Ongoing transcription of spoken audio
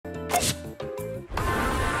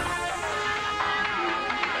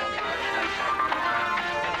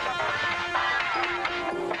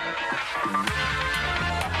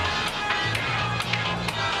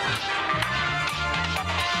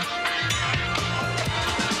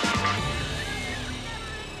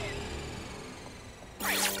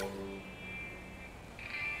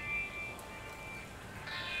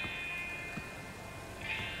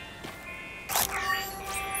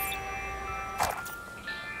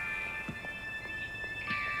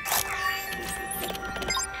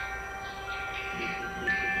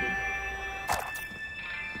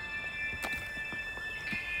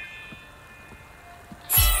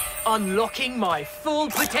Unlocking my full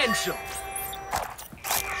potential.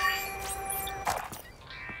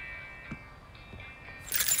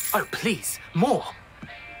 Oh, please, more.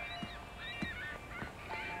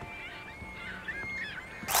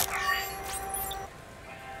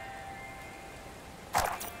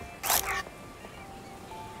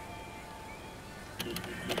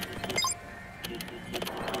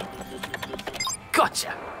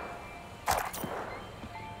 Gotcha.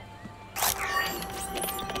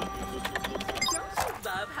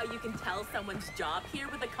 How you can tell someone's job here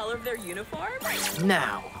with the color of their uniform?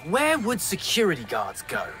 Now, where would security guards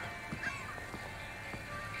go?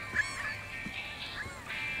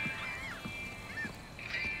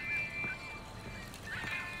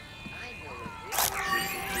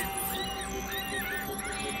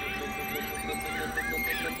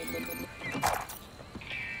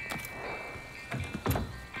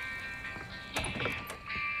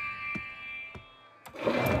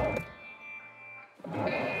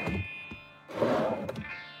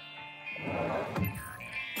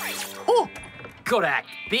 Gotta act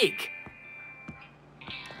big.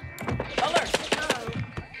 Alert!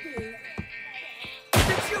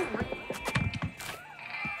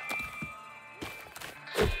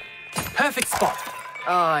 Perfect spot,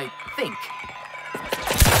 I think.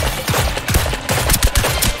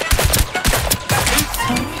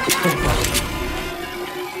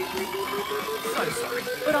 So sorry,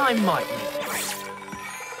 but I might need this.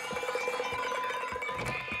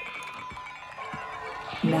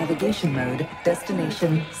 Navigation mode,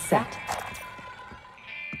 destination set.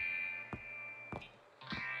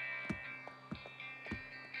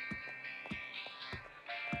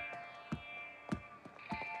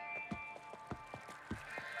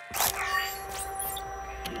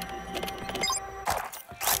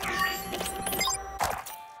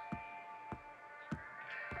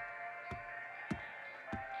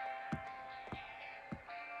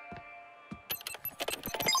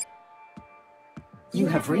 You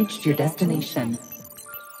have reached your destination.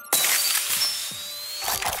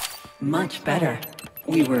 Much better.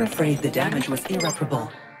 We were afraid the damage was irreparable.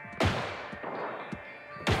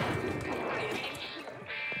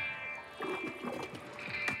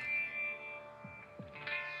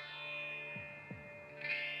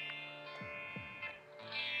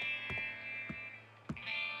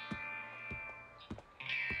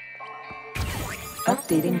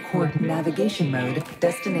 Updating core navigation mode,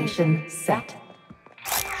 destination set.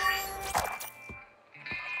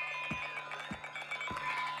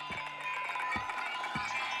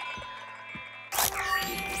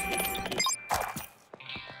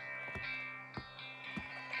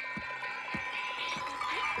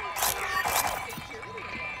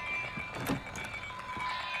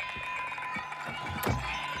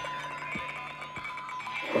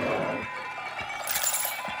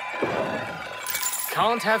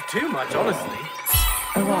 Can't have too much, honestly.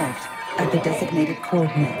 Arrived at the designated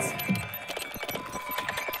coordinates.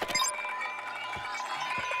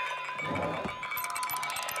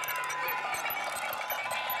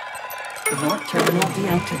 Vault terminal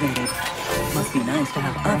deactivated. Must be nice to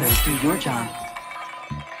have others do your job.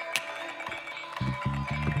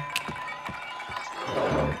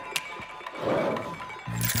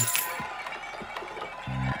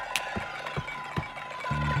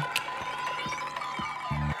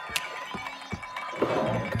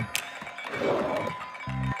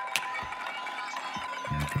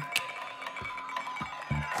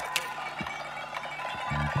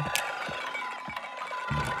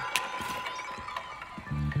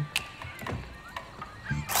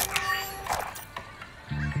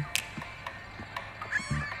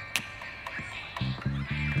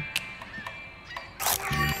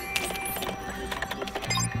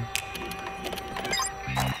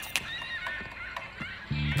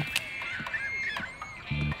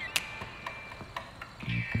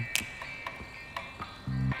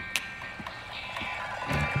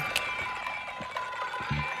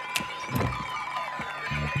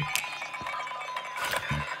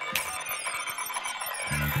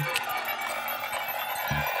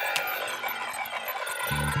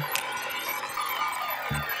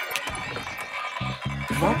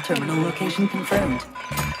 Vault terminal location confirmed.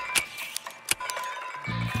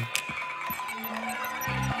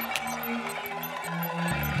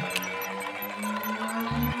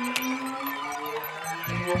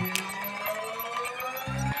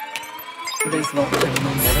 This vault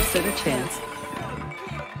terminal never stood a chance.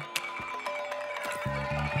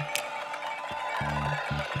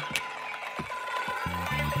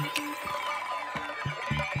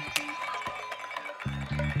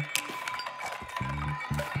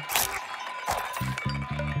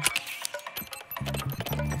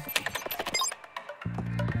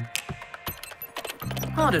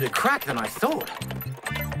 Harder to crack than I thought.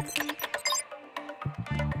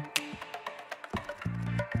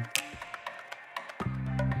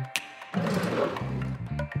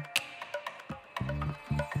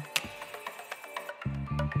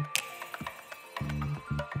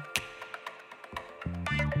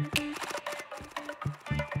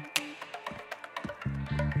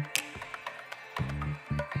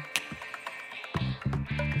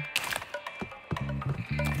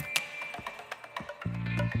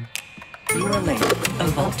 You are late. A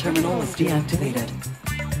vault terminal was deactivated.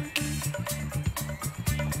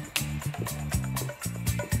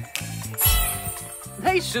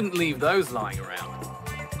 They shouldn't leave those lying around.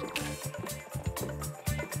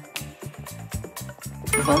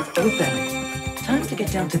 Vault open. Time to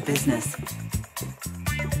get down to business.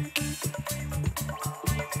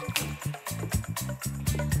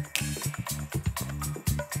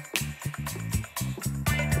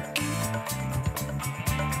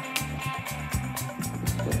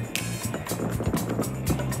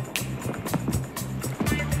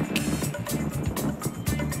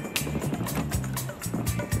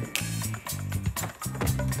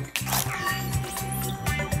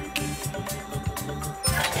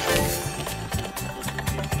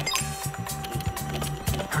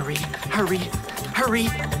 Hurry, hurry.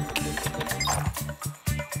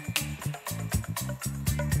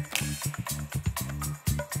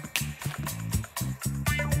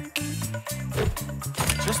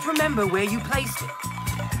 Just remember where you placed it.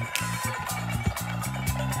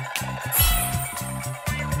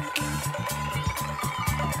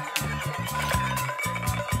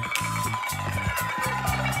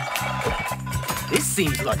 This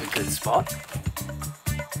seems like a good spot.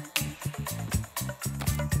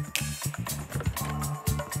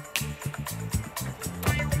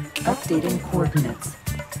 Updating coordinates.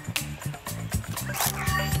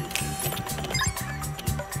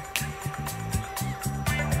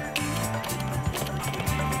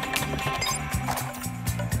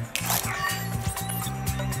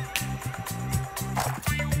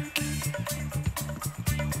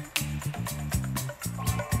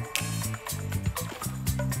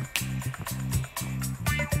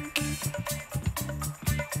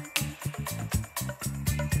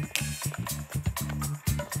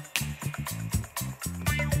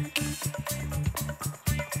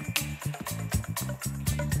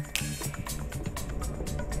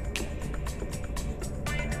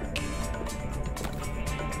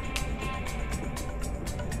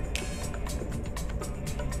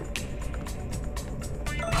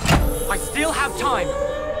 I still have time.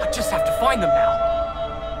 I just have to find them now.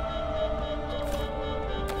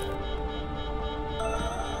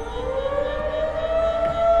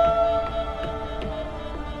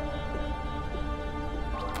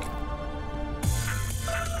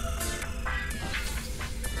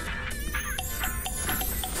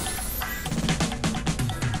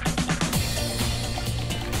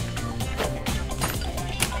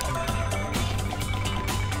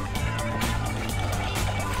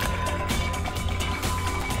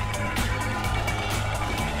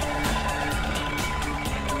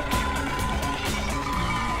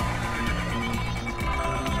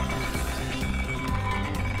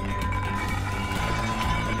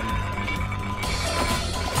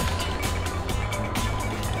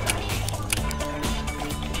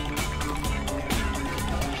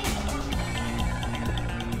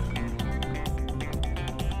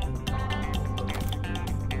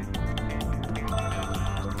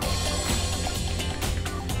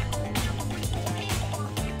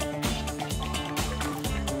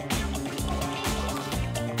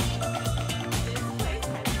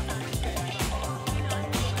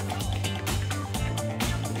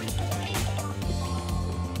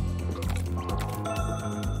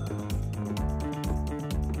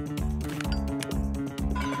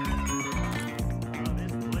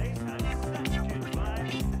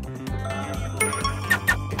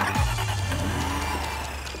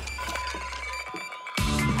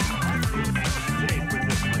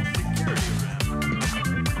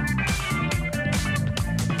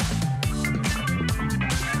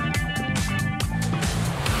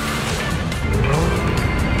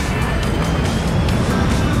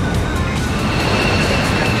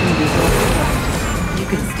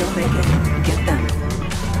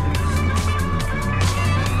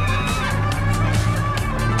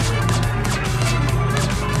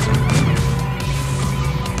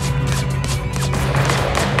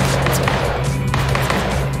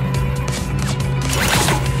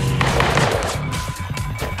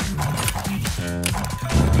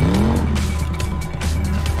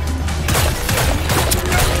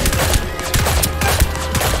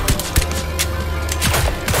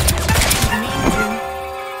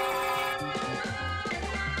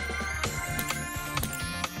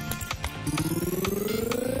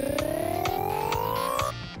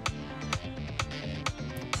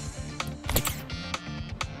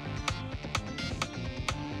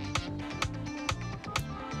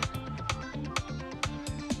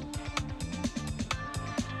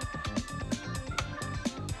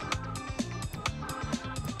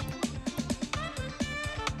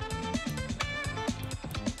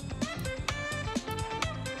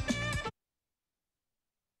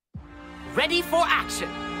 Ready for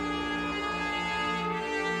action.